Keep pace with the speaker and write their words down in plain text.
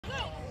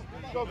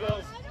Go,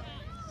 girls.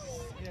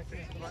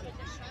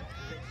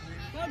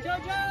 Go,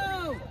 Jojo!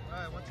 All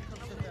right, once you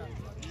come sit down.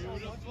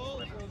 Beautiful.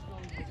 We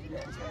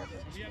have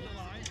the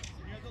line.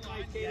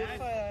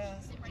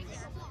 Yes.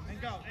 And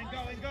go, and go,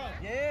 and go.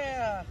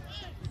 Yeah.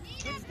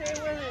 Good stay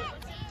with it.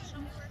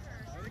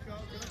 There you go.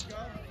 Good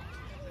go.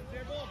 Get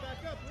their ball.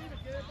 Back up. Leave it.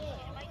 Get their ball.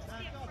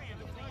 Back up. Get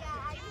the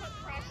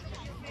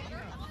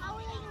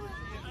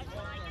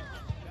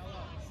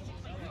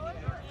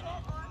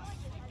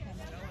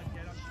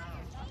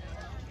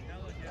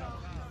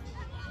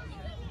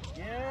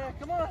Yeah,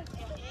 come on.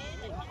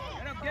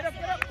 Get up.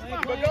 Come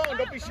on, Go going.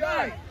 Don't be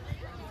shy.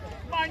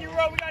 Come on, you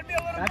row. We got to be a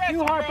little That's aggressive.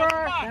 you, Harper.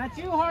 Come on. That's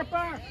you,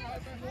 Harper.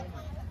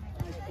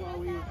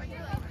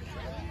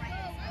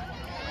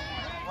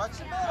 Watch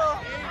the middle.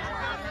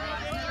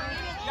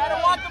 You got to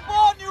want the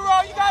ball, Nero.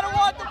 You got to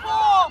want the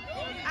ball.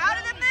 Out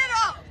of the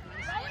middle.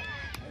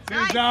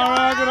 Good,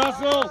 Zara. Good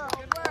hustle.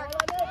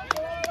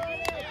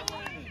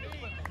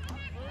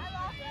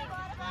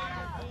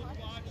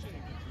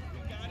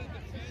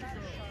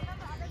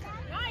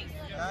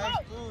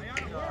 Nice move,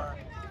 Zara.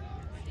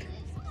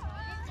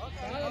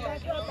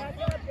 Back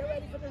up. Get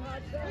ready for the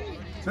hot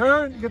shot.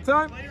 Turn. Good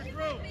time. Go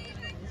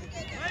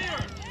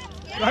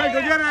ahead. Go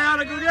get it,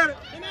 Anna. Go get it.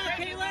 Come on,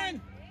 Caitlin.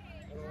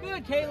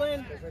 Good, Caitlin.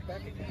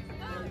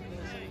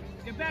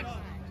 Get back.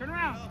 Turn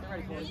around.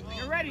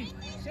 You're ready.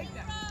 Shake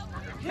that.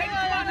 Take it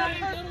on a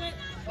little bit.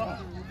 Oh,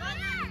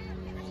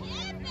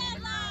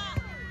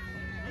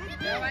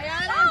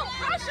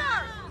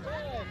 pressure.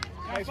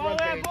 Nice Follow one,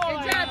 that Paige. ball.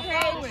 Good job,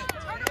 Follow Paige. it.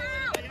 Turn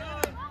around.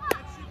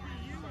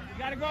 You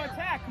gotta go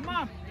attack. Come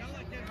on.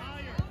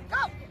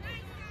 Go.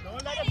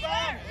 Don't let it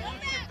bounce.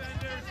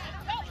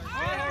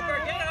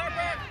 Get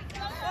Harper.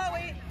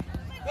 Chloe.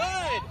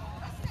 Good.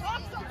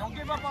 Don't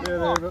give up on the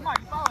ball. Come on,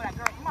 you follow that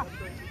girl. Come on.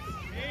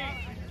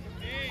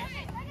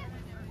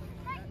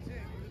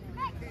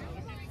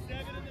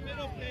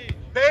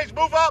 Paige,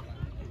 move up.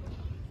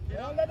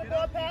 Don't let the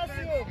ball pass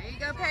you. There you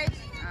go, Paige.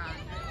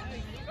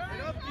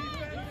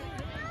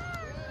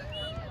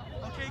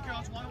 Okay,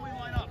 girls, why don't we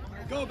line up?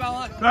 Go,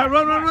 Bella. Right,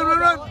 run.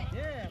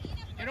 Yeah.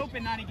 Get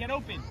open, Nani. Get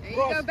open. There you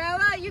go,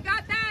 Bella. You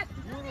got that.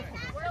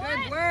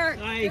 Good work.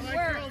 Nice.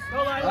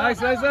 Good work. Nice.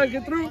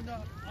 Get through.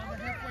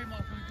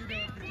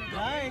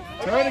 Nice.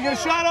 Trying to get a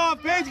shot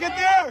off. Paige, get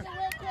there.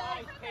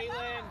 Nice,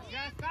 Caitlin.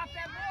 Yeah, stop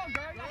that ball,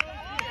 girl.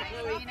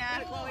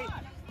 Chloe.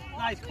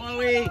 Nice,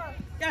 Chloe.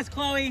 Yes,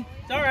 Chloe.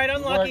 It's all right.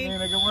 Unlucky.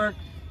 Good work.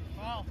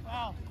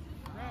 Foul.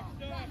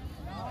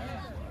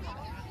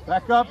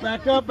 Back up.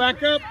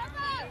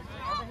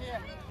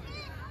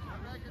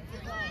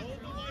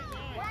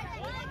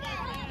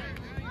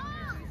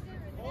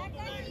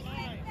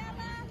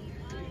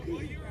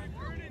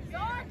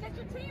 Get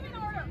your team in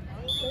order.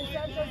 Stay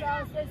center,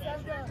 guys. Stay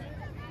center.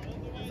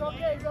 It's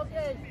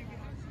okay.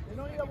 You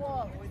don't need a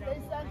wall. Stay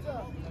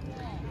center.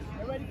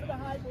 Get ready for the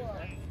high ball.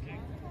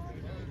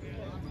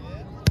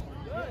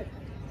 Good.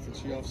 Is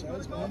she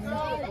offsides, man?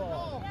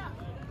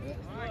 Yeah.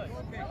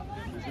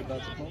 Is it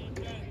about to come?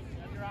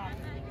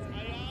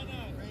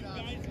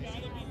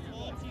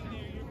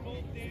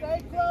 Stay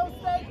close.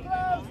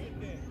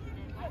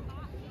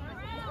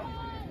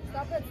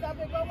 Stop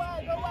it. Go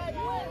wide.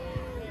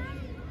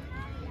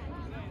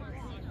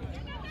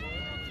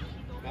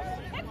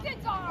 Hip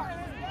guitar.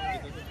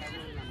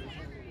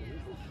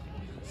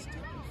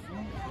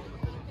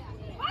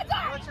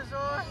 Watch his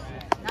oar.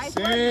 Nice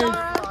Save. one,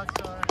 Zara. Block,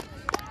 Zara.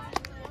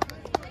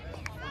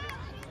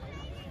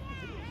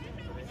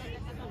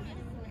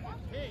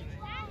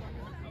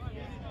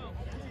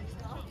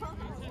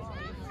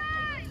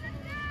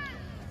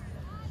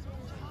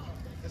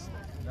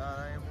 No,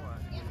 I am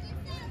one.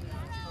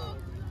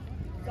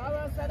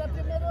 Zara, set up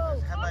the middle.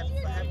 I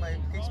had my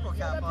baseball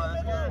cap on.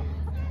 That's good.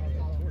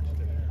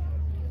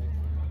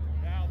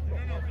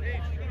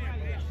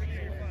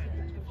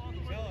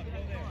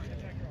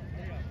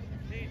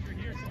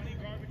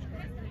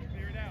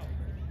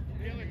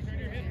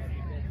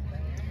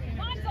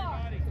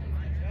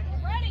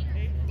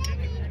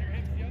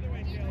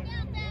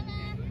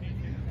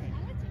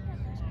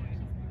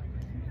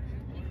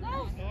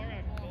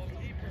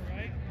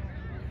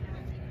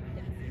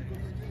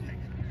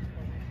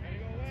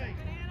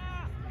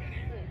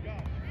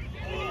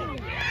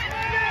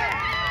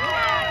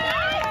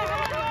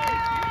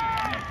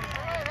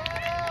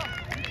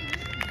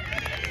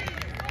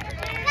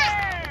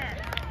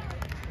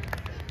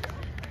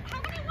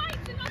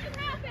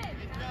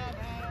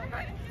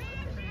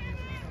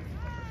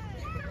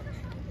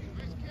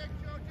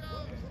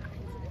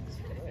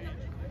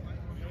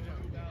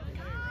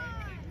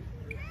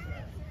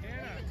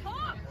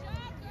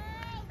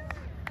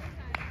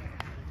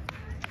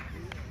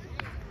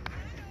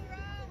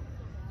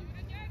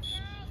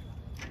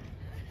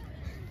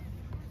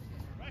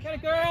 Get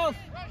it, girls.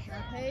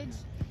 Paige.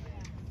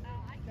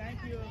 Thank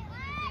you.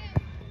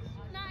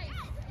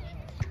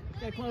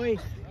 Okay, Chloe.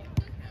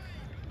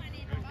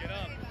 Get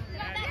up.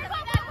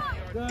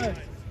 Good.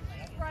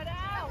 Spread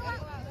out.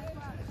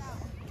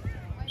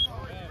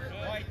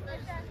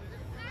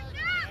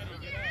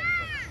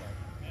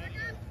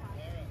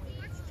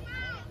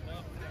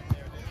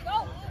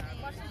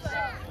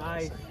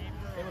 Nice.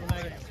 Stay with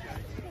Megan.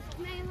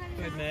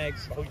 Good,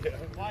 Megs. Oh, yeah.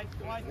 Wide,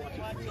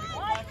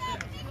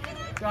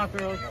 Drop,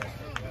 girls.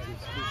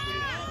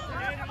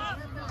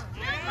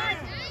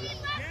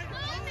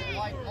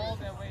 Wide, hold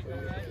that way,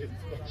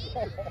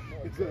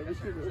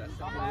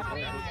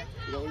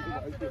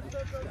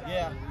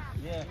 Yeah,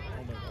 yeah.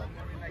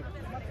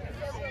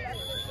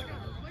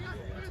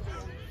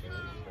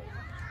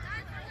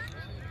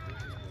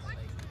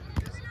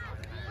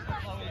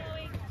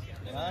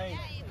 Nice.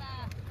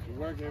 Good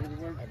work, David.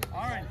 Good work.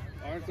 Orange.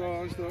 Orange,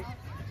 though.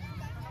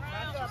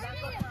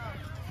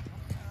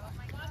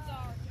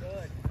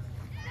 Good.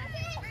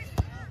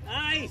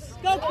 Nice.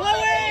 Go,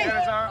 Chloe.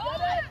 There's our...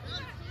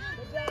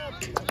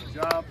 Good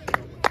job.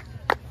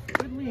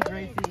 Good lead,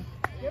 Gracie.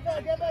 Give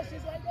her.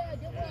 She's right there.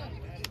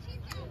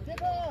 Give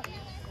her.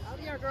 Out of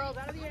the air, girls.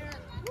 Out of the air.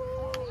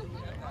 Woo.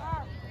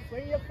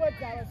 Swing your foot,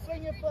 Tyler.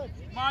 Swing your foot.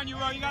 Come on, you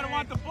gotta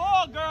want the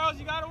ball, girls.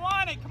 You gotta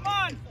want it. Come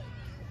on.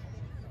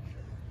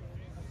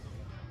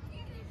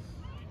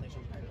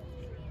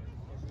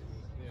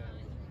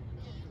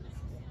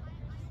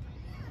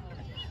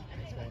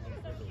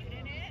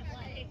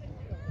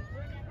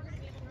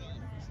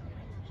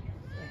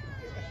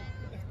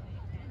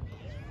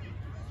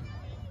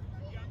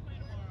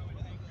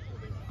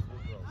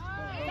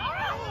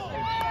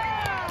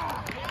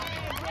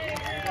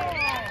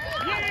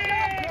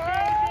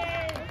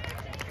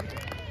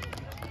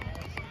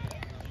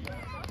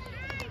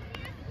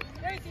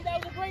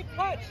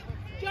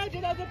 Judge,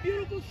 that was a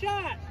beautiful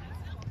shot.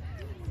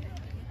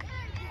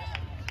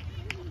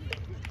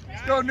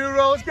 Let's go, New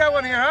Roll. Let's get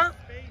one here, huh?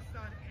 Based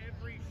on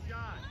every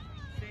shot.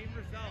 Same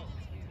result.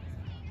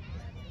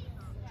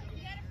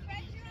 You got a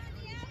pressure on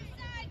the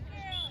outside,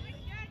 girl.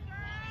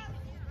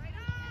 Right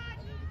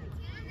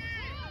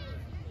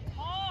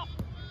on.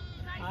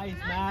 Nice,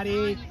 Maddie.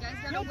 You guys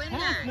gotta win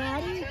that.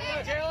 Maddie.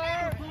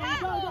 Taylor.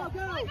 Go.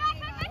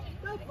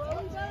 Go,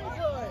 Chloe. Very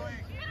good.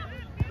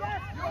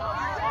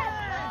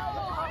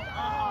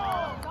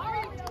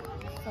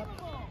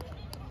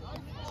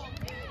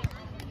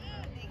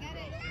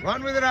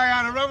 Run with it,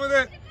 Ayana. Run with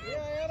it.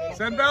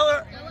 Send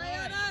Bella.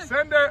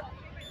 Send her. I'm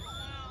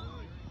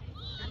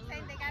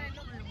saying they gotta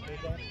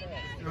look.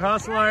 Good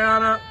hustle,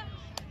 Ayana.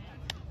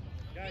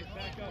 Guys,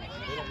 back up.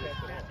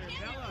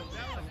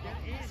 Bella, get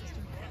in.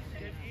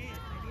 Get in.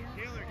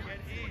 Taylor, get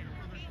in.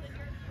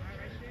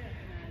 Right there.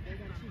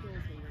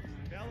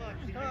 Bella,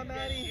 can Come on, you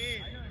Maddie.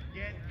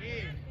 get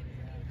in?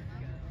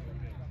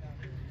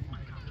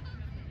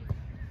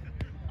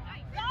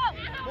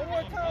 One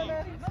more time,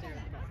 man.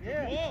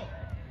 Yeah. Whoa.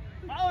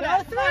 Go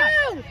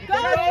through. Go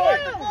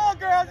with the ball,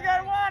 girls. You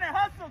gotta want it.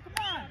 Hustle. Come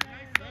on.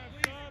 Go.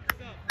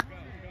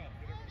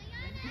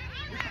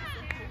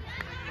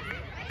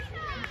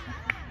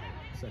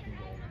 Second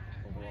goal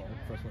overall.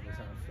 First one was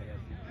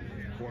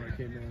half. Corner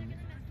came in.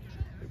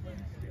 It went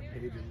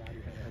Paige and Maddie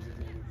kind of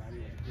hesitated.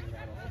 Maddie went to clean it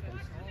out off the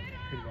post.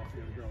 Hit it off the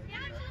other girl.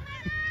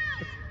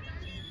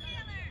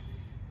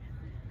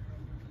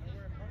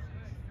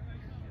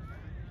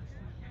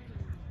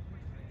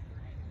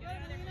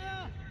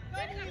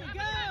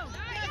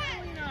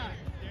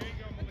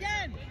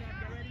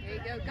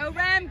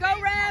 Go,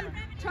 Ram.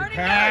 Turn and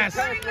Pass.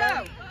 go.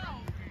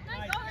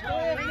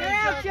 Bring it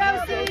out,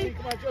 Josie.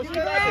 Come on, Josie.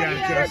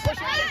 Yeah,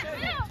 Josie.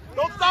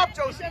 Don't stop,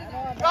 Josie.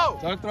 Go.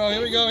 Don't throw.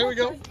 Here we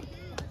go.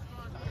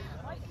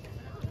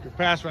 Good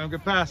pass, Ram.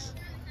 Good pass.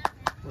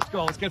 Let's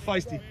go. Let's get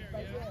feisty.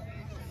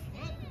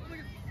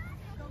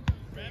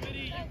 Remedy,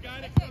 you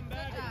gotta come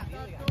back.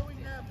 Get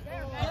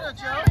her,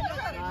 Joe.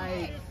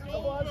 Nice.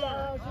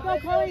 Go,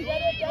 Chloe.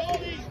 Get it. All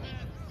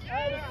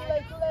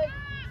right, too late.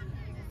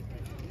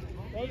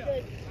 How is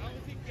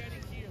he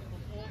getting here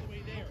from all the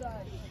way there?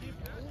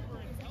 Shift over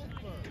and help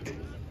her.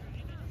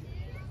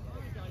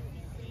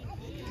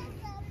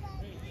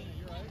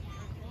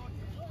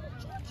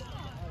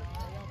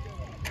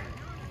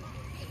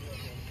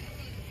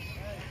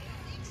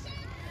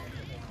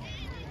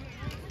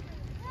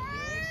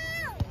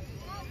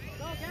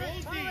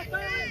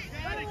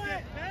 Gotta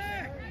get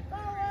back.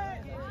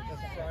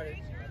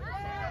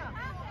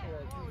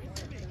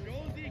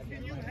 Josie,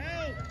 can you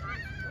help?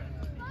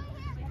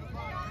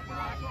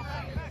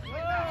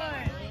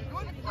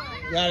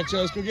 Got it,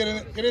 Joe. Go get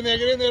in there.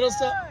 Don't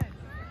stop.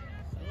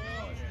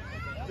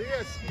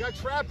 Leah, you gotta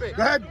trap it.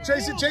 Go ahead.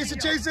 Chase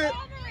it.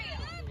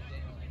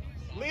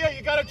 Leah,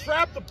 you gotta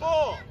trap the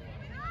ball.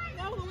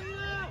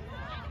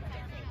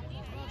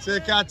 That's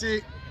it,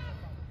 Kati.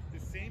 The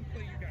same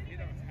play you got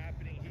hit on is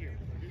happening here.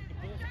 The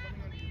ball's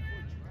coming under your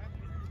foot, trap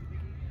it.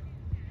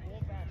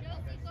 Ball back.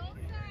 Josie, go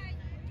side.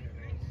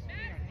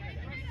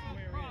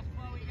 Cross,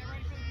 Chloe. Get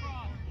ready for the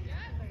cross.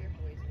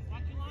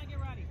 Watch your line. Get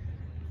ready.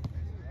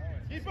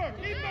 Keep her.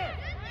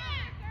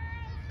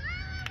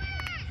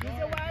 Use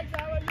your wide,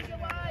 Zara. Use your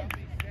wide.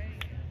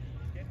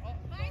 Get up.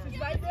 She's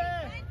right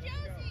there.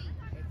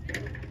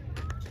 Josie.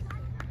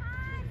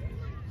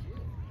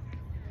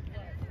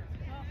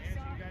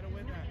 You gotta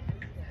win that.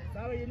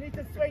 Zara, you need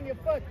to swing your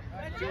foot.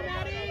 Thank you,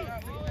 Maddie.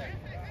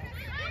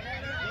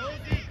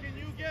 Josie, can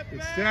you get Good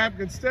back? step.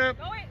 Good step.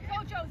 Go,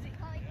 Josie.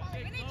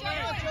 We need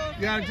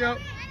Josie. Yeah, Joe.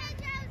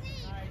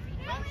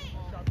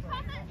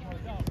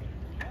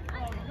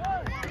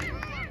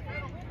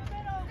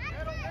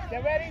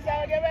 Get ready,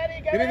 Zara, get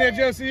ready, Get in there,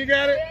 Josie, you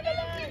got it. Stay on the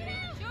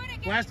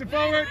line. Blast it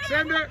forward,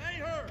 send her.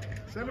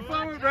 Send it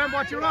forward, Rem,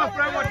 watch her off,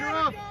 Rem, watch her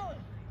off.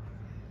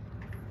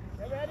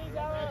 Get ready,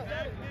 Zara.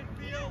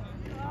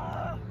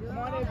 Come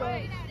on, Ego.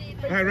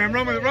 All right, Rem,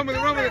 run with it, run with it,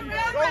 run with it.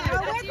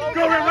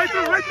 Go, Rem, right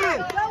through, right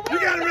through. You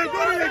got it, Rem,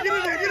 go in there, get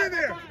in there, get in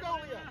there.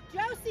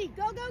 Josie,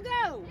 go, go,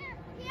 go.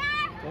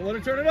 Don't let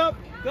her turn it up.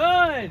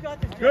 Good.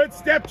 Good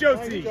step,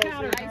 Josie.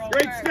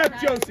 Great step,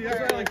 Josie. That's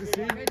what I like to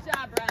see. Good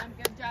job, Ron.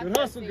 Good job. Good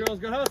hustle, girls,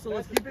 good hustle.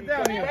 Let's keep it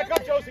down here. Back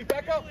up, Josie,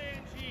 back up.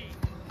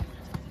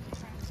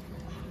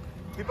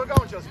 Keep it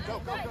going, Josie. Go,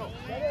 go, go.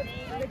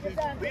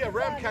 Leah,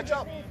 Rem, catch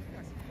up.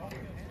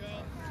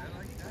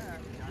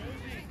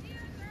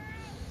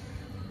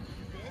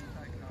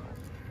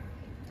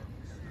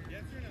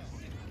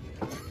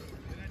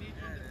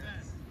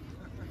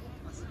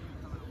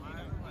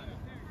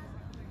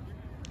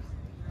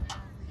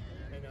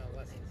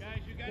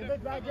 Give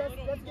it back, let's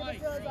give it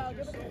to us out.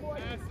 Give it to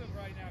Morgan. Massive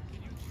right now. Can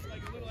you,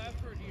 like, a little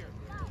effort here?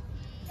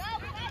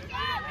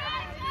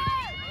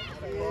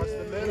 Across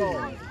the middle.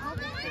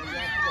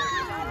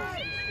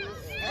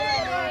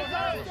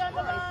 Stay on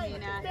the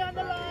line. Stay on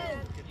the line.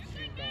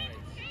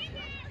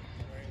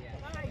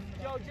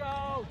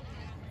 Jojo.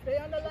 Stay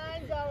on the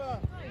line, Zara.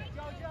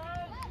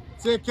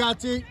 That's it,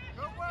 Kati.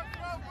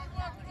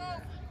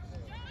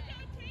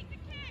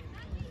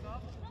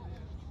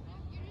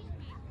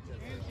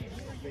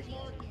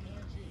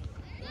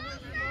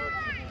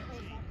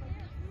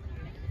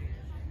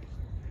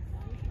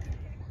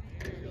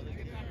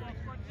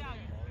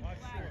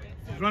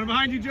 Running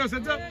behind you, Joe.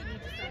 Heads up.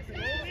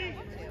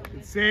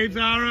 Good save,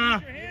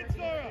 Zara.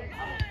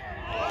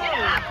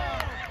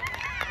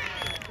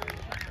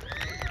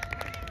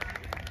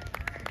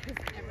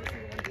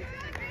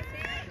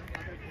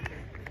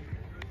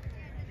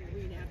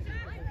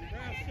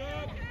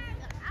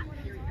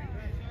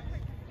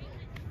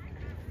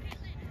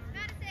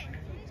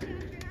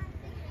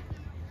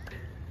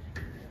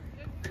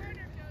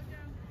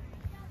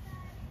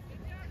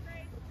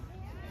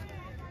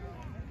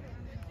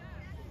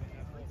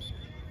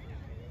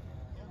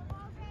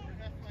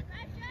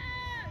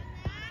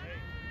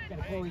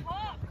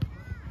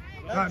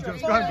 Go on, Joe.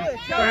 Go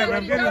ahead,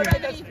 Rem. Get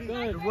in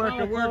there. Good work,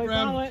 good work,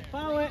 Rem. Follow it,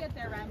 follow it. Get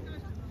there, Ron.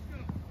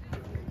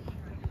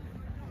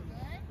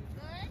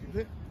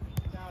 Good.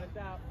 It's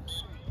out.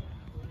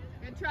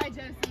 Good try,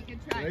 Josie. Good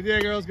try. Right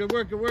there, girls. Good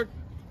work, good work.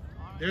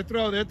 Their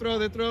throw, their throw,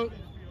 their throw.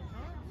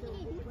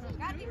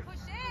 Got me,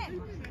 push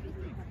in.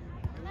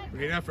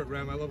 Great effort,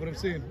 Rem. I love what I'm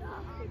seeing.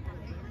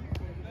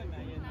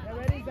 Get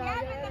ready,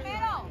 Zara. Yeah, in the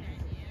middle.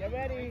 Get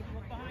ready.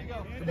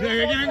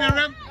 Get in there,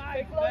 Rem.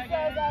 Stay closer,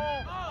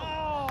 Zara.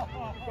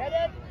 Get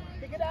it.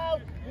 Kick it out.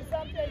 Do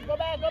something. Go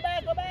back, go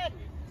back, go back.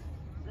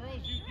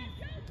 Girls, you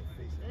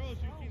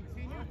continue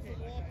to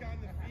walk on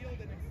the field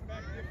and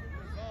expect different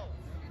results.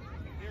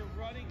 They're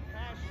running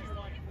past you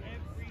on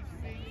every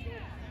single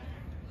snap.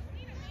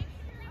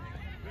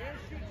 Where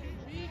should you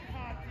be,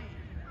 Kati?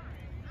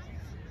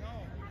 No.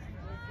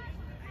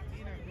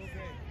 Tina, go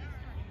big.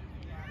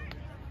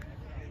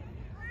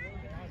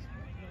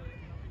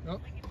 No,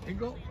 in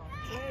goal.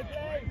 Play,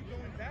 play.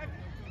 Going back.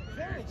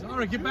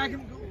 Zara, get back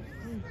and go.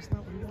 That's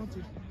not what he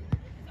wanted.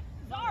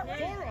 Zara,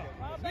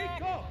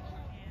 wake up.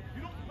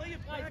 You don't play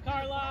it back.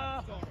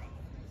 Carla. Zara.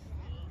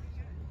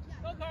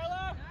 Go,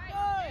 Carla.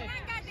 Good. Come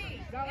on, Kati.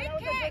 Zara, that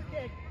was a Good good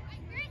kick.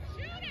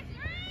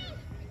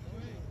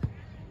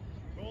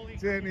 Goalie,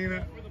 That's it, Nina.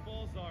 for the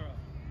ball, Zara.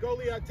 Go,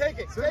 Leah. Take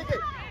it. Take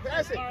it.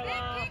 Pass it. Carla.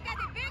 kick,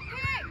 Kati. Big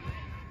kick.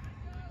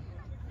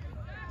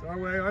 It's our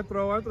way. I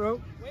throw, I throw.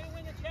 Way to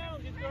win the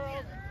challenges,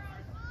 girls.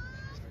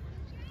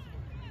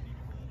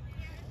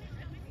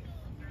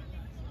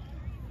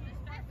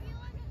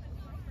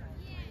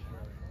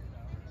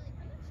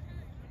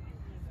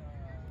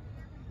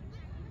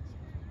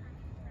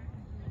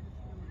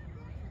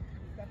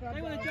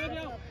 Play with it,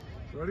 Jojo.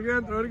 Throw it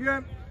again, throw it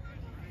again.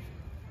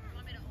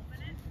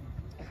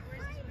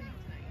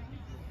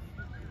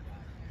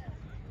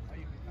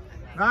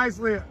 Nice,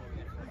 Leah.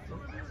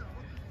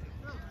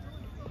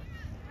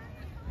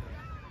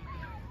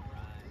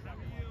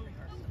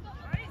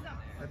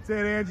 That's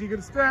it, Angie.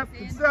 Good step.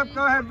 Good step.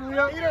 Go ahead,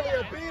 Leah. Beat her,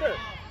 Leah. Beat her.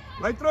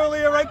 Right through,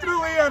 Leah. Right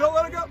through, Leah. Don't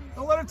let her go.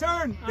 Don't let her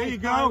turn. There you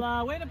go.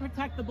 Carla. Way to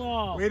protect the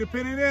ball. Way to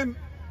pin it in.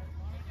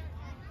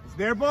 It's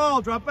their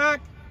ball. Drop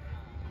back.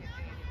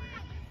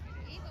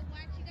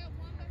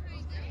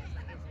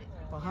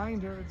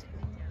 Behind her.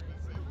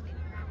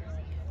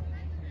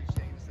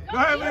 Go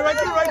ahead, Leah. Right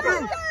through, right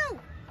through.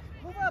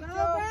 Move up,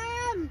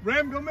 Rem.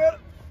 Rem, go middle.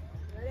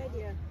 Good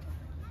idea.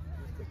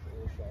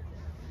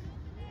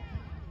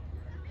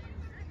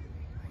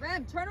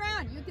 Rem, turn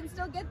around. You can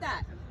still get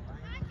that.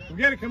 Come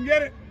get it. Come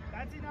get it.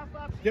 That's enough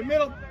up. Get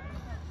middle.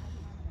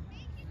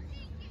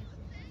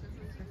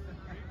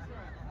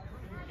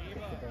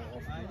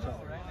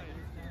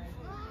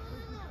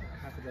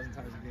 Half a dozen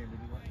times a game, did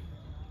you want to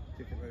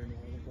kick it right into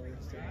one of the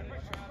players?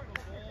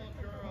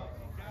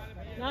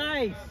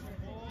 Nice.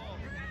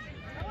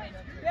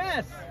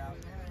 Yes.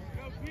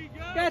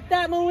 Get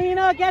that,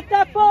 Melina. Get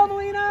that ball,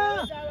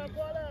 Melina.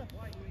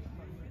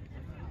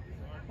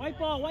 White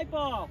ball, white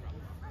ball.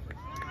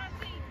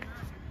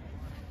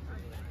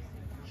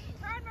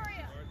 Turn,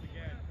 Maria. Guards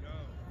again. Go.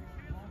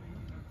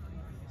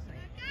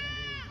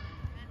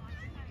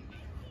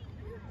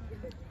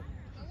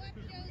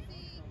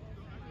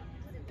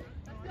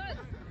 Good.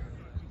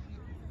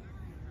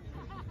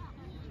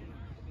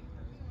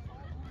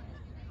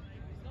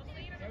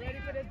 Get ready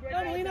for this break.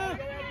 Go, Melina.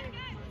 Get ready.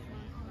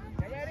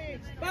 Get ready.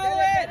 Follow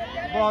it.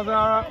 Good ball,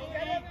 Zara. Get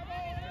ready.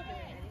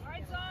 All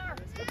right, Zar.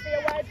 Look for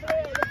your wide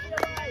player. Look for your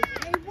wide.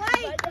 Hey,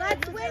 White,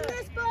 let's win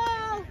this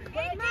ball. Come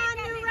on,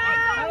 you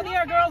Out round. of the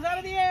air, girls, out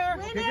of the air.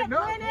 Win Kick it, it,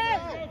 no. win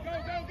it.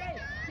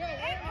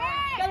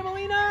 Get it,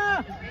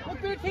 Melina. Look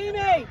for your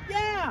teammate.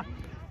 Yeah.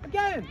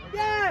 Again.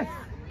 Yes.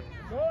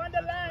 Go on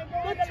the line. Go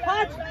on Good the line.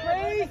 touch, Go on the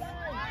Grace.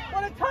 line.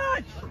 What a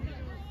touch.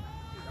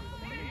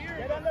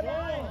 Get on the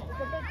line. It's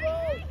a big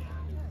goal.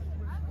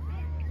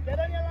 Get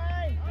on your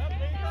line.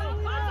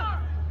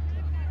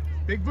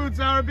 Big boot,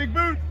 Zara, big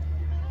boot.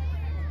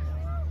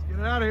 Let's get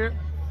it out of here.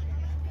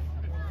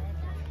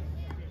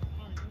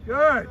 Good.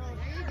 There you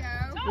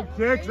go. Good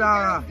kick,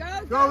 Zara.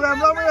 Go,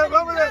 Rem, run with it,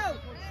 run with it.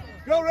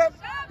 go. Go, Rem.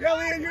 Yeah,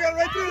 Leah, you got it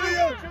right through,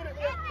 Leah.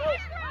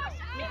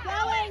 Keep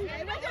going.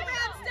 Stay with it,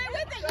 Rem. Stay with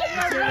it. That's it,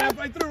 Yeah. Rem,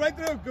 right through, right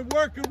through. Good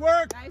work, good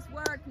work. Nice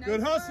work. Nice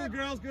Good hustle, work.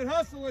 girls, good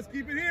hustle. Let's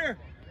keep it here.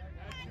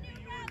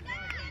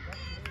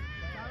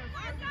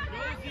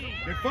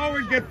 Get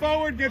forward, get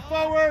forward, get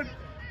forward.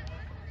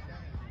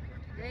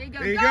 There you go.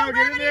 There you go, get in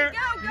Remedy, there. Go,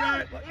 You go. got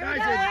it. Here we Nice.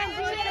 go, Come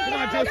Angie.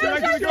 on, Josie,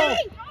 right to the goal.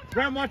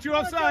 Rem, watch you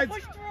offsides.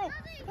 Push through.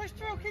 Push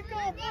through. Keep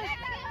going.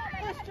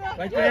 Push through.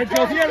 Right there,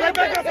 Josie. Yeah, right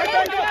back up, right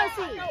back up.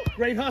 Josie.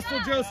 Great hustle,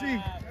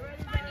 Josie.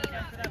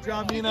 Good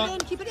job, Nina.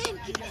 Keep it in.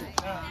 Keep it in.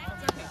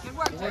 Good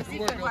work, Josie. Good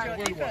work, Good girls, work.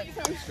 good work.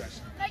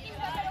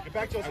 Get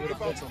back, Josie. Get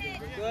back.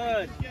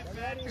 Good.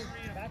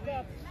 Back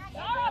up.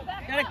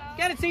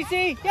 Get it,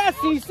 CC. Yes,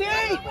 CC.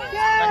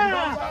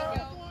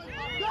 Yeah.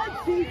 Good,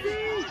 CC.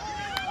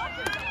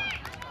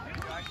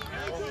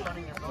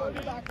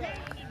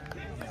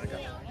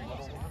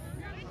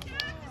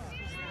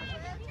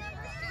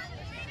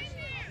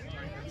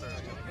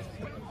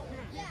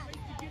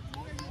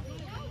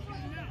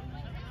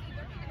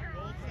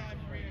 Gold side,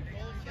 Maria.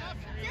 Gold side,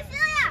 Maria.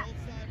 Cecilia. Gold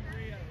side,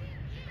 Maria.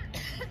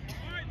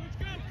 All right, let's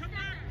go. Come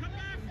back. Come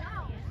back.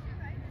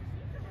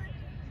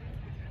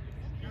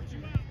 Got you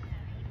out.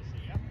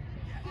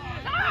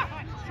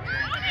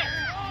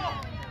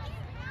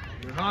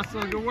 Good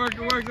hustle, good work,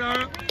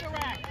 Zara.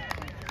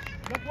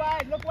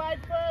 Look wide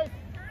first.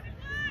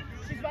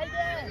 She's right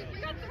there. We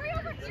got 3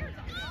 over here.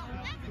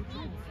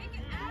 Take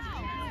it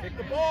out. Kick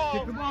the ball.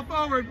 Kick the ball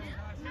forward.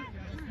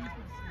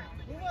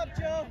 Move up,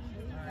 Joe.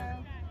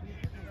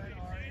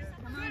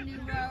 Come on,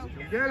 Nero.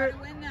 Get it.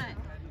 Win that.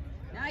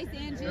 Nice,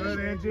 Angie. Good,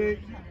 Angie.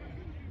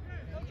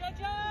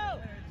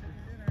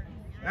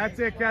 That's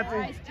it, Kathy.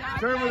 Nice job,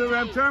 Turn with the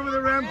Rem, Kathy. turn with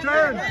the Rem,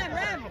 turn.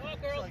 Rem.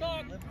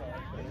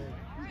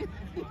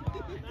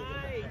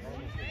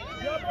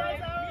 Your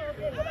boys are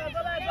okay. Go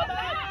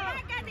back.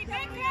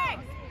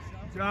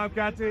 Good job,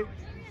 Kathy. There you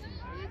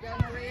go,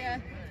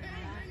 Maria.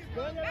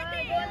 Go on the line.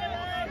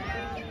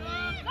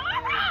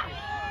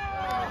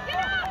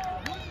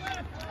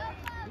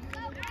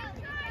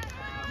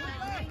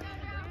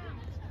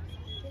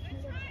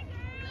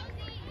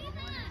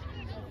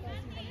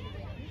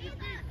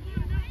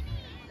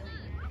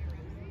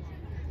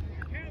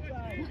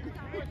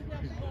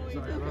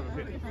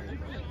 Sorry,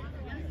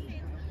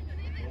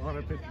 a lot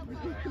of pitch.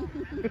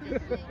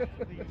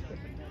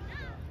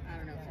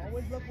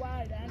 Always look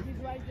wide. Angie's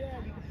right there.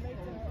 You can play to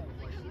her.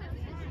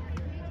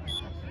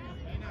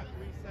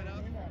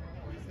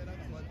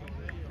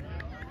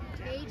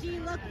 AG,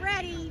 look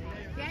ready.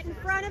 Get in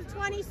front of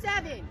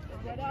 27.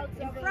 Get out, In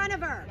Seven. front of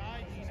her.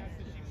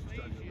 Get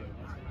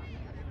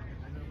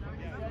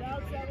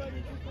out, Seven.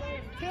 You can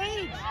play.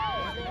 Paige.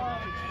 That's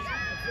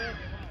it.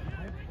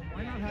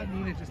 Why not have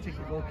Nina just take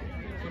the goal kick?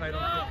 That's what I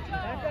don't get.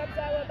 Back up,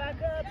 Sarah.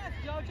 Back up.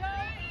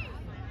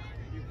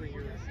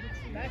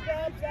 Back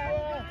up,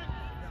 Sarah.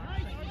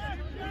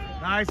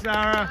 Nice,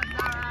 Sarah.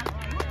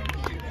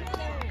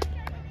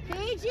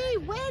 Paige,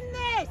 win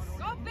this.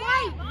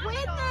 White,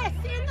 win this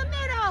in the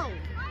middle.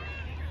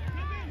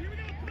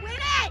 Win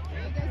it.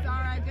 There you go,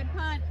 Zara. Good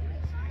punt.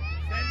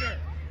 Sender.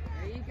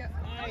 There you go.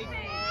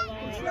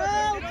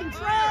 Control.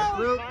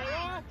 Control.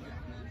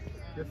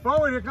 Get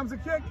forward, here comes a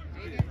kick.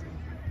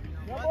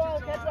 No ball.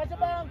 Catch right to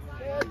bounce.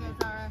 Good.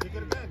 Kick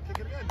it again. Kick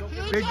it again. Don't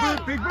get Big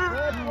boot, big Good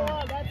boot.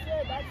 ball. That's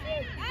it.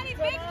 Annie, Good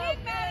big ball.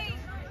 teammate.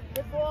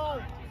 Good ball. All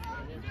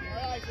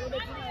right, go to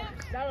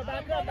Sarah,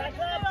 back up. Yeah.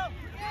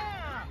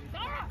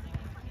 Zara.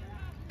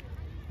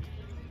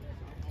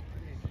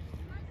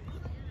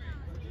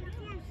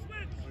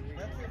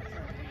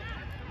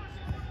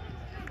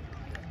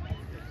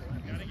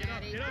 Gotta get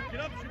up. Get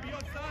up. Should be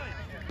outside.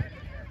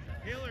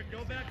 Taylor,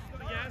 go back.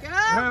 Yes. Go.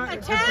 Yeah, good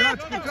Attack.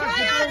 touch, good touch,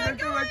 Attack. right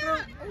through, right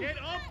through. Get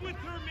up with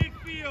her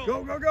midfield.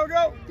 Go.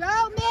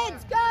 Go,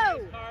 mids. Go.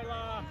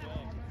 Carla.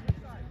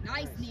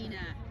 Nice, Nina.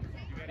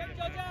 Get up.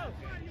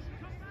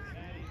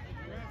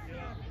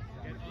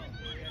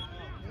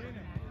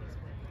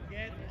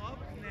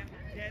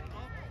 Get up.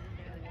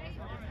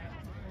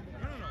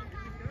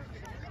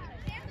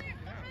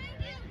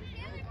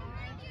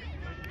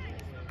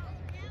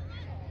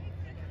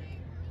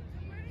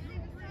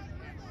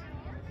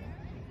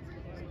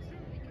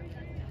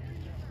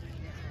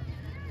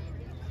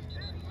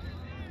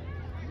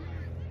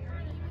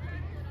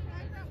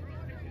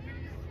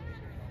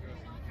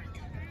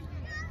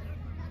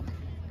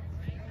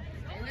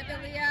 Rip it,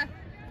 Leah.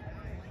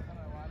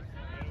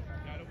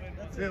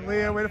 That's it,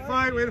 Leah. Way to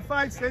fight. Way to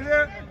fight. Stay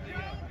there.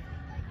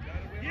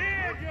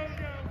 Yeah,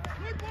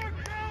 JoJo. Good work,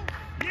 Joe.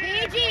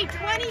 Yeah. PG,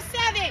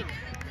 27. Taylor.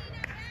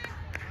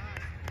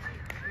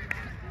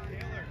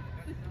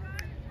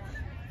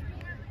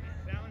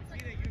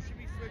 Valentina, you should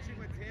be switching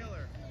with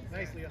Taylor.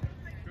 Nice, Leah.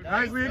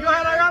 Nice, Leah. Go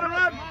ahead. I got him,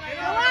 run. Go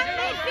on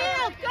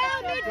midfield. Go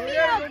Go midfield. get it. Go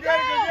get it. Go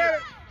get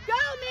it. Go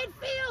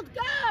midfield.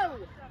 Go.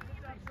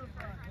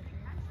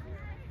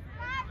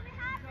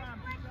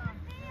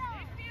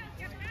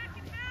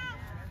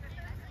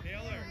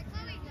 Taylor.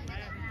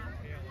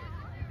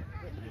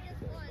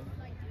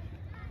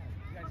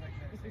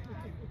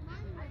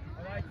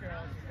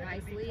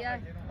 Nice,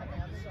 Leah.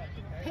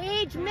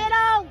 Page,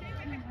 middle.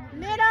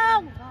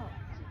 Middle.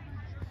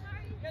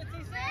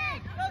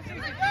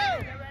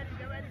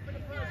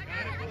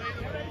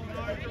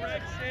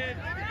 Direction.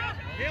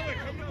 Taylor,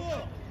 come to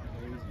ball.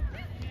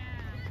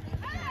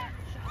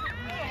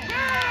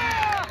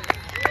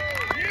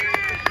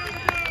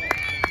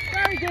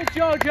 Very good,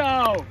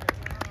 JoJo.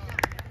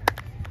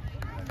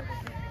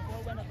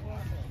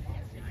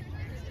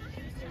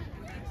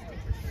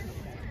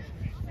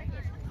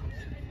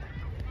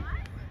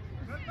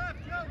 Good luck,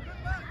 Joe.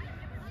 Good luck.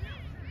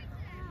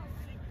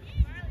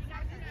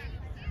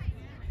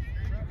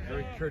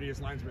 Very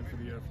courteous linesman for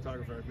the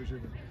photographer. I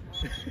appreciate it.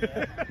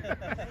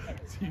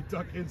 See you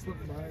duck in, slip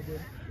behind him.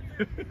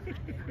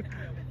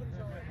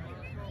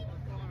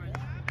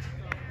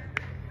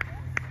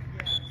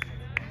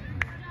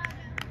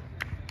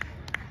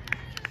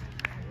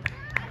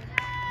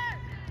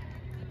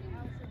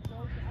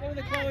 Go with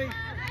it, Chloe.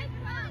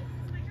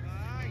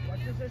 Watch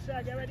this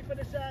shot. Get ready for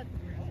the shot.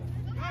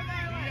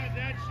 Yeah,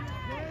 that's your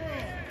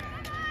girl.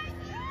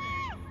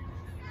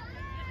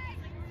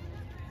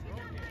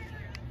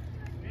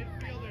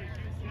 Midfielders,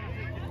 you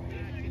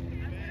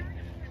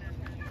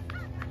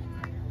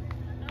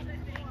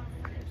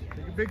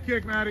Take a big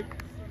kick, Maddie.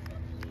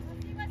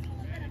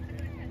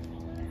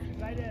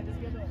 Right there.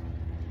 Just give it.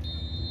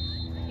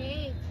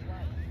 Page.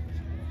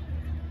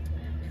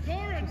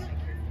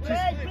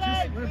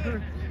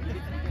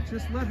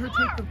 Just let her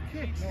take the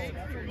kicks. Go.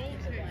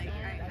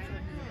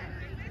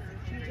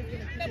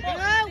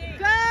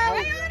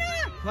 Go.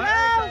 Go.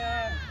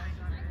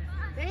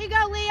 There you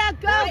go, Leah.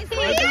 Go, Pete.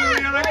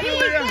 Leah. Cross it,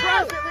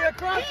 Leah.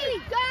 Cross it.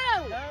 Pete, go.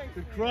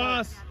 Good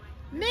cross.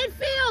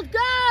 Midfield,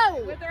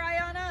 go. With her,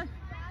 Ayana.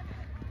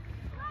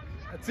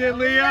 That's it,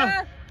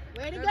 Leah.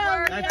 Way to Good go,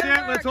 work. Leah. That's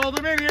it. Let's hold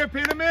them in here.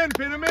 Pin them in.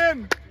 Pin them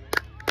in.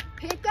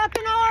 Pick up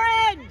an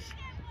orange.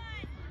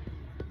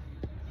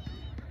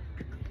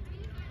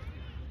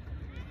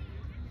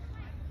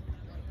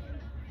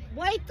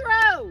 White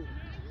throw.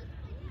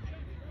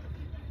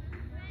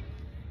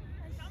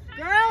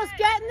 Girls,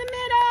 get in the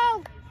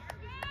middle.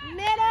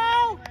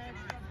 Middle.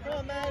 Come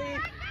on,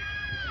 Maddie.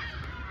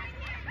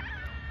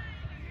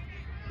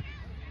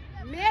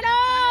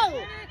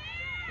 Middle.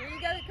 Here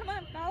you go. Come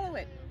on, follow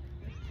it.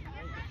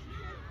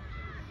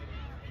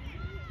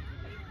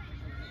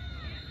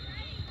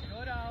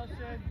 Good,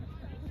 Allison.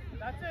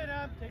 That's it,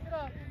 Em. Take it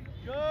up.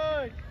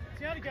 Good.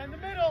 Sienna, get in the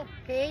middle.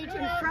 Page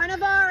in front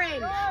of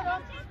orange.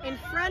 In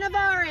front of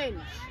orange.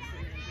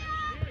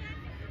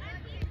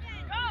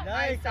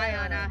 Nice,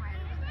 Ayana.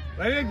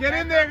 Right in. Get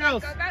in there,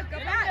 girls. Go back, go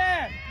Get in back.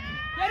 there.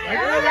 Get in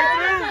Right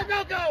there. through,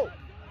 right Go, go, go.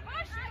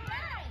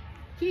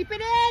 Keep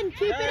it in.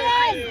 Keep it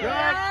in.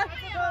 Yeah.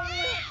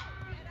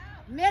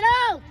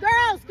 Middle.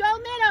 Girls, go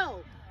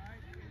middle.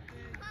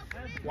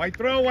 White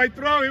throw. White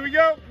throw. Here we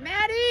go.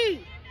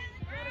 Maddie.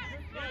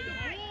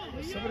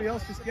 Somebody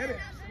else just get it.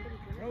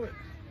 Throw it.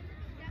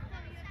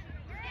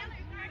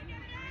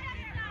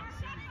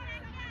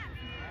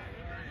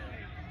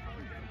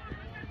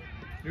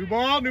 New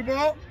ball. New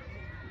ball.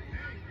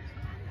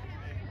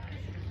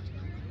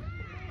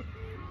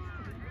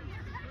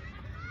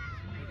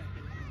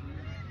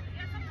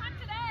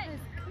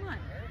 Come on.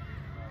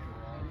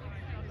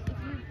 If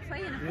you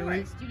play in a Really?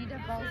 forest, you need to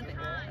have balls of it.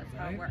 That's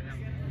how it works.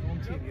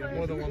 Home team. You have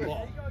more than one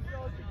ball.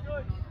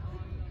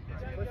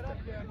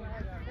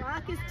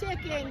 Clock is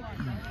ticking.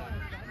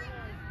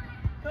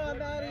 Come on,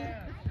 Maddie.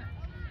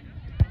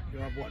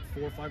 You'll have what?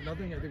 4 or 5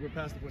 nothing. I think we're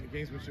past the point of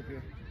gamesmanship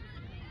here.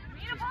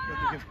 Just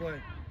let the kids play.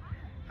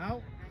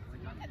 How?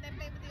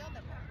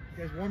 You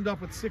guys warmed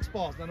up with 6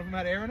 balls. None of them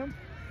had air in them?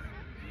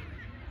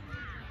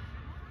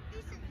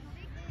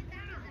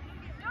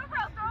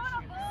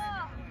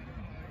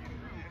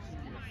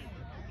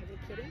 Are you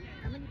kidding?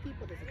 How many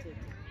people does it take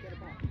to get a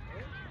ball?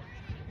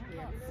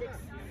 Yeah,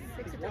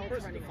 six One adults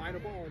person running. to find a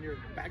ball in your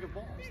bag of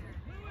balls.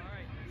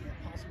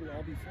 Possibly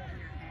all be fun.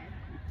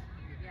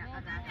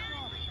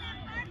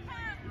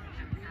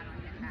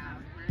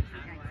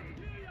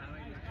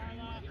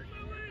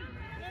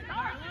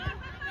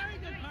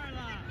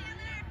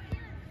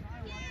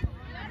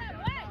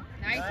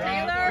 Nice,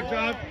 Taylor. Good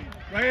job.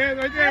 Right here,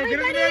 right there. Get in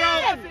the Everybody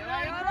middle. in.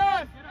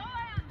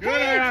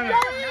 Good, Ayana.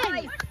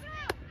 Nice.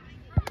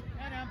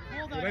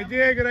 Good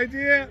idea. Good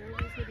idea.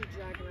 Everybody's gonna be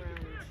dragging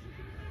around.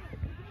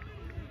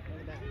 In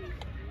the back.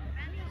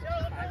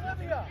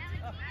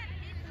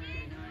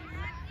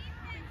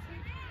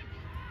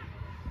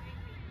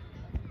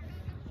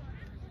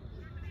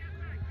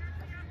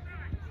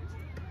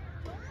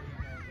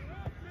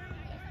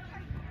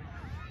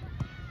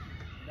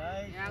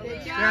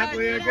 Step,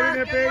 Leah, get in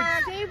there,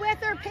 Paige. Stay with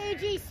her,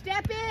 Paigey.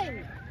 Step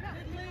in.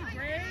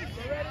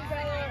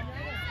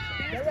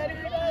 Get ready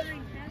for this.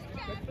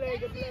 Good play,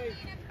 good play.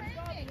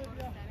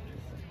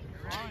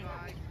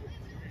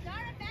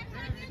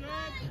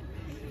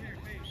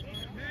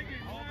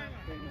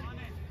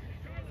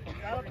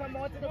 That'll come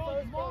more to the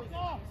first post.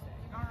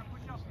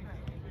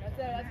 That's it,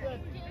 that's good.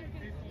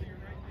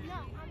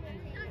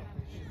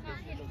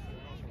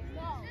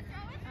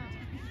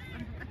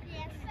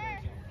 Yes, sir.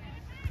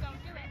 Don't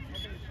do it.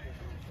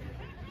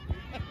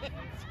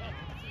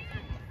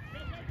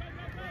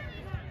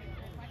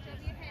 Watch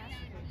over your head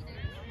now,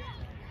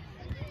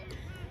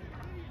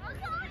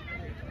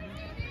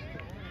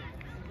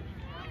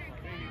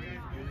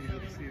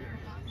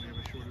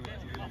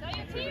 Tell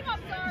your team up,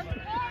 sir.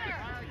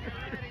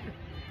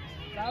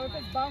 Now if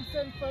it's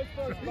bouncing first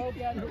post, go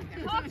get it.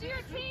 Talk to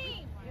your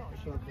team.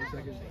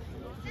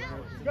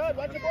 Good,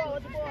 watch the ball,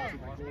 watch the ball.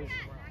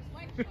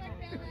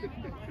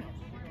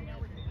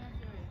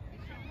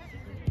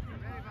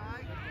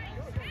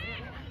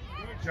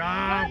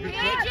 Job.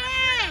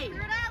 Paigey!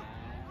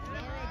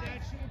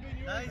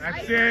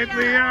 That's it,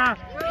 Leah.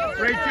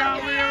 Great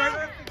job,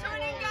 Leah.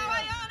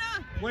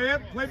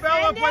 Play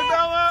Bella, play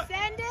Bella.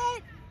 Send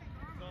it.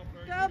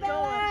 Go,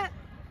 Bella.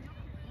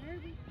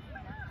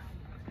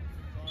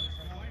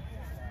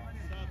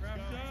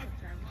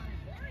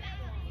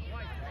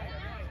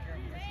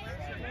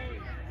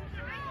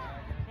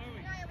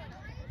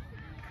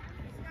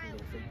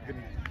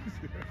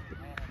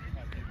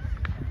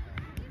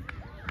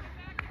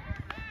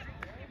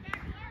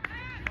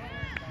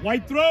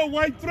 White throw,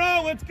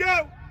 let's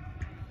go.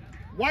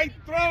 White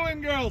throw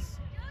in, girls.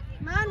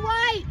 Come on,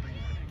 White.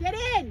 Get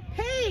in.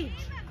 Paige.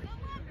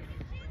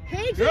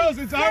 Paige. Girls,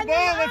 it's our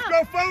ball. Let's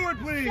go forward,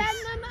 please. Send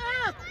them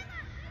up.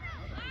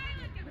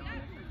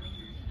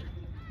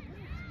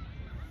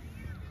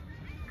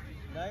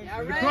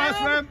 To the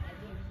cross, Rem.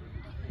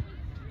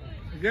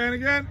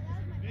 Again.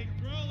 Big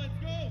throw, let's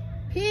go.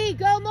 P,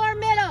 go more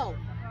middle.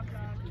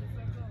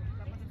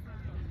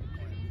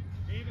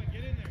 Ava,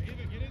 get in there.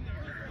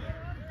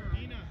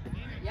 Nina.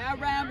 Yeah,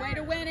 Ram, way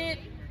to win it.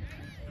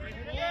 Turn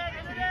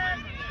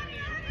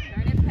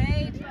Turn it,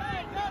 Paige.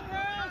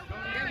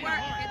 Good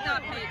work. Good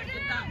job, Paige.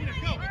 Good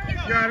job. You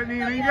got it,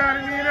 Nina. You got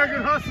it, Nina.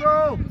 Good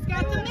hustle. Who's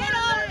got the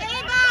middle?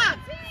 Ava.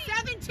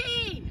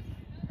 17.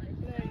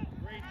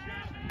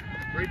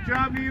 Great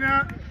job,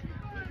 Nina.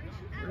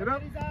 Get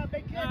up.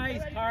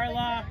 Nice,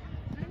 Carla.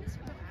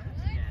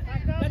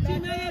 Back up, Good back team,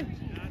 up. man.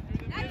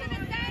 Back to the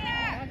center.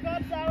 Back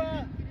up,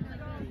 Sarah.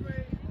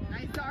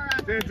 Nice, Zara.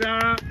 That's it,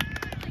 Zara.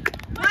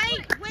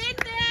 White, win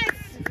this.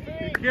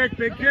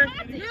 Big kick.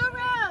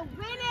 Euro,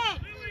 win it.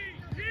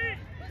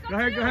 Go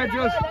ahead,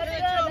 Josie.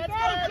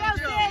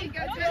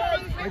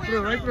 That's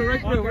good, that's good.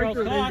 Right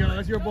through. There you go.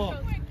 That's your ball.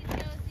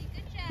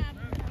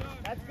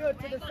 That's good,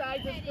 to the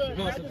side, that's good.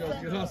 Good hustle,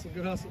 Josie.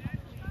 Good hustle.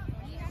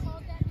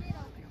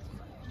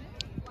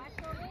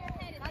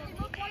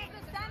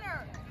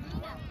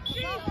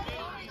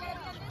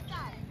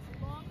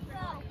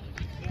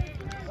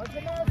 What's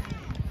the move?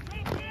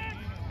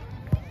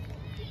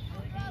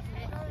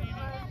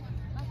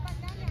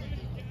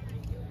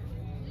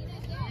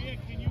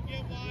 Can you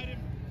get wide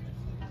and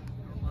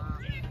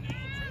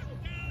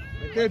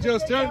Right there,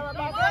 Joe's turn. Back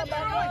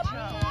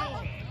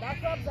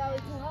up, Sally,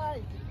 too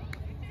high.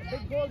 A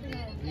big goal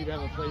behind. You need to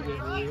have a play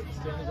date where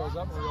Stanley goes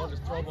up and we all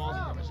just throw balls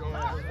at them and show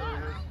them.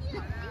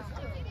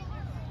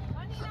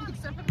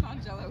 Except for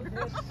Angelo.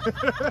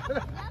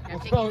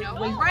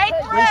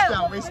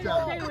 Waist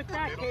down. Stay with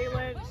that,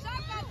 Caitlin.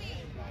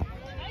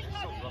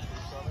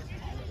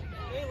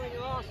 Caitlin,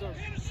 you're awesome.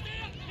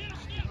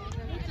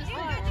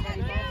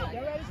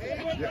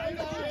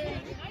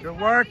 Good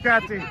work,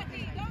 Kathy.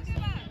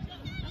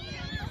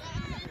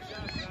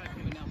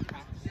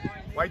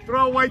 White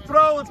throw.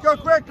 Let's go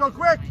quick.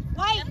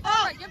 White,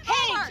 up.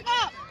 Paige,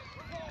 up.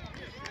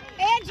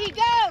 Angie,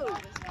 go.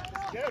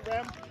 Get it,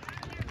 Rem.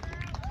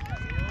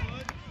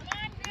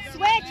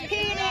 Switch, P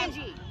and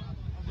Angie.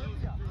 There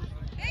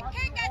you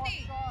go.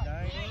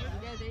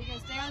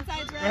 Stay on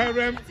sides, Ram. Go ahead,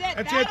 Rem.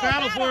 That's it.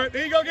 Battle for it.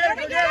 There you go. Get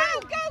it.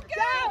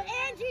 Go,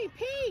 Angie,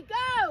 P,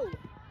 go.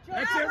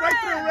 That's it. Right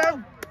through,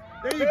 Rem.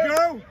 There you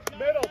go.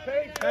 Middle,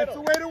 Paige, That's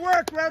the middle. way to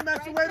work, Rem.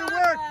 That's the way to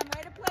work.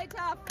 Way to play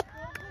tough.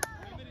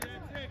 that's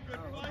it. Good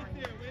fight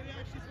there. Way to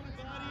actually put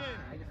the body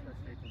in.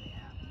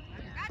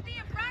 Gatti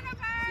in front of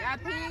her. Yeah,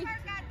 P.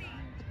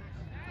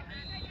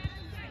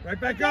 Right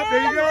back up.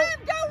 There you go.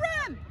 Go,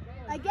 Ram.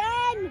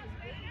 Again.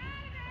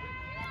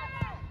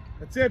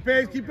 That's it,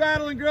 Paige. Keep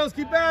battling, girls.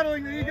 Keep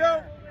battling. There you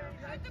go.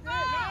 Shoot the goal.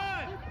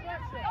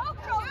 Shoot the goal.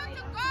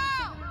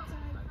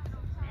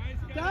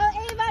 Go,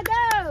 Ava,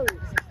 go.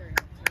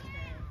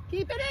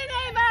 Keep it in,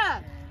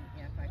 Ava.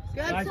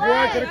 Good Nice play.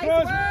 work. Get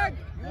across.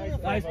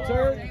 Nice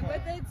turn. Stay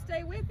with it.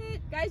 Stay with it.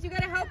 Guys, you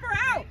got to help her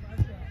out.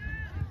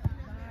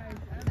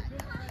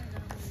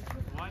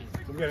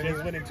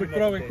 He's winning Quick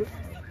throwing.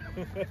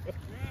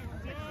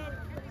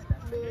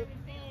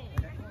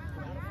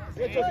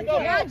 Get Josie, go.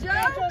 Yeah,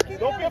 Joe.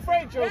 Don't be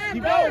afraid, Josie.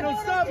 Keep going. Don't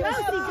stop.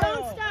 Josie, don't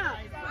stop.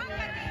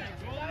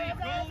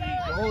 Go,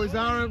 Always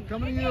Aaron,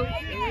 coming to you.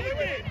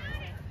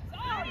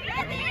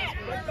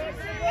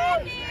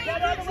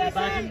 Get on the way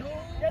back.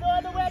 Get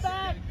on the way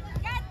back.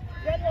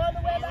 Get on the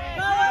way back.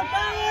 Go,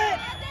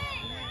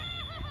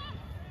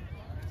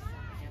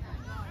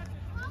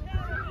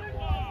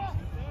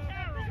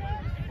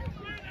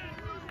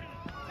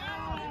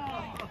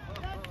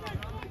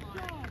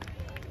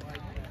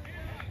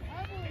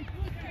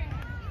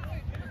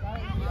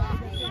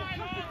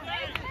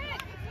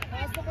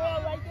 pass the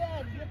ball right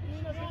there.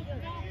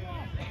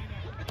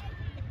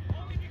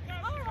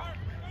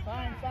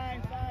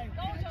 Fine.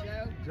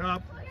 Good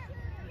job.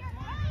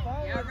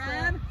 Yeah,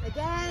 Ram.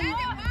 Again.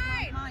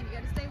 Come on, you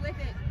gotta stay with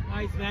it.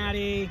 Nice,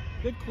 Maddie.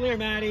 Good clear,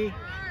 Maddie.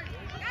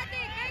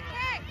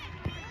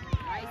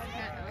 Nice,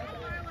 Matt.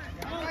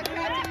 Good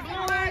catch,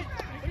 forward.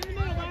 Put it in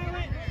the middle,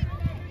 Violet.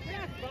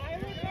 Yes,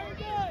 Violet. Very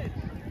good.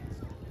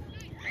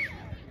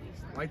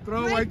 White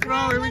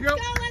throw, here we go.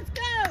 Let's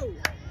go.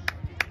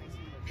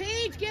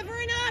 Paige, give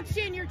her an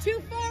option. You're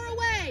too far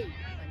away.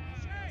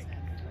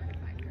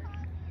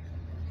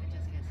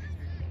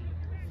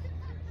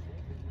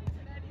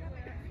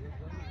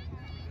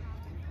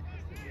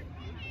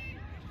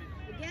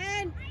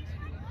 Again.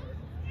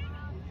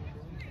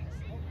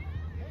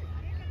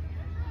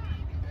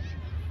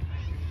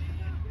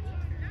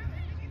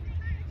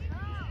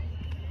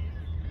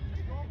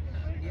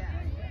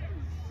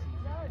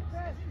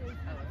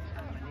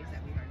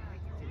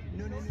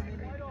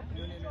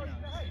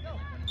 No.